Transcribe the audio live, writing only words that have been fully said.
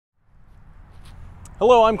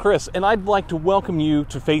Hello, I'm Chris, and I'd like to welcome you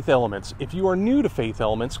to Faith Elements. If you are new to Faith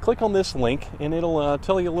Elements, click on this link and it'll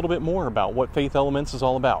tell you a little bit more about what Faith Elements is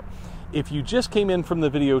all about. If you just came in from the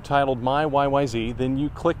video titled My YYZ, then you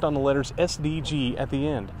clicked on the letters SDG at the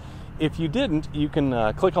end. If you didn't, you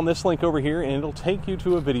can click on this link over here and it'll take you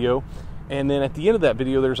to a video, and then at the end of that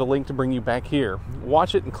video there's a link to bring you back here.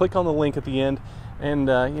 Watch it and click on the link at the end, and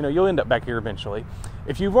you'll end up back here eventually.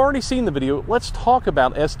 If you've already seen the video, let's talk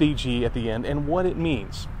about SDG at the end and what it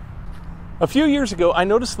means. A few years ago, I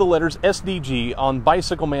noticed the letters SDG on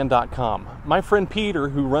bicycleman.com. My friend Peter,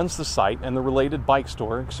 who runs the site and the related bike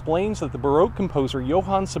store, explains that the Baroque composer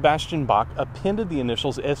Johann Sebastian Bach appended the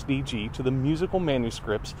initials SDG to the musical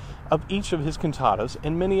manuscripts of each of his cantatas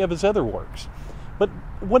and many of his other works. But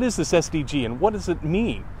what is this SDG and what does it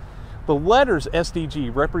mean? The letters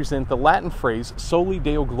SDG represent the Latin phrase Soli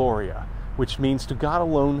Deo Gloria, which means to God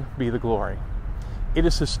alone be the glory. It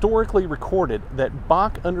is historically recorded that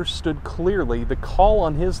Bach understood clearly the call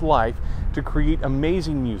on his life to create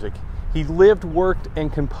amazing music. He lived, worked,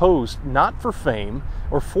 and composed not for fame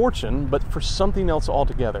or fortune, but for something else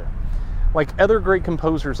altogether. Like other great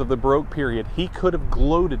composers of the Baroque period, he could have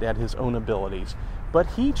gloated at his own abilities, but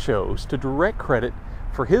he chose to direct credit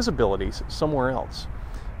for his abilities somewhere else.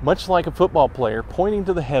 Much like a football player pointing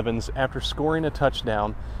to the heavens after scoring a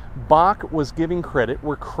touchdown, Bach was giving credit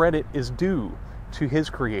where credit is due to his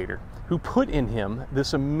creator, who put in him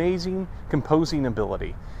this amazing composing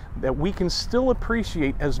ability that we can still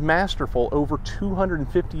appreciate as masterful over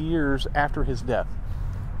 250 years after his death.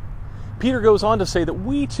 Peter goes on to say that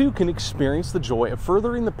we too can experience the joy of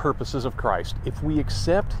furthering the purposes of Christ if we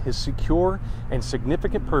accept his secure and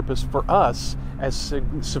significant purpose for us as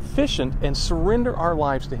sufficient and surrender our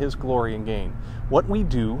lives to his glory and gain. What we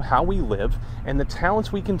do, how we live, and the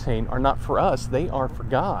talents we contain are not for us, they are for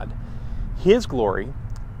God. His glory,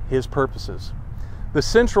 his purposes. The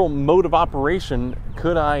central mode of operation,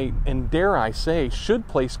 could I and dare I say, should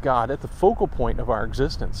place God at the focal point of our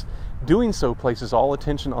existence. Doing so places all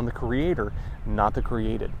attention on the Creator, not the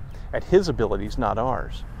created, at his abilities, not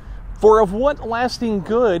ours. For of what lasting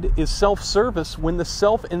good is self-service when the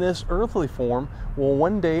self in this earthly form will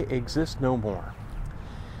one day exist no more?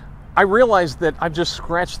 I realize that I've just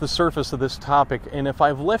scratched the surface of this topic, and if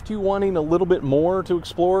I've left you wanting a little bit more to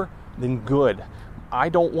explore, then good. I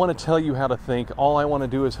don't want to tell you how to think. All I want to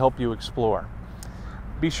do is help you explore.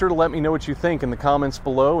 Be sure to let me know what you think in the comments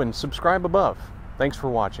below and subscribe above. Thanks for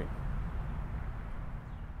watching.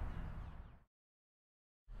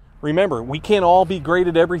 Remember, we can't all be great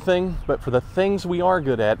at everything, but for the things we are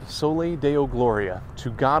good at, Soli Deo Gloria,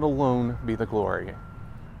 to God alone be the glory.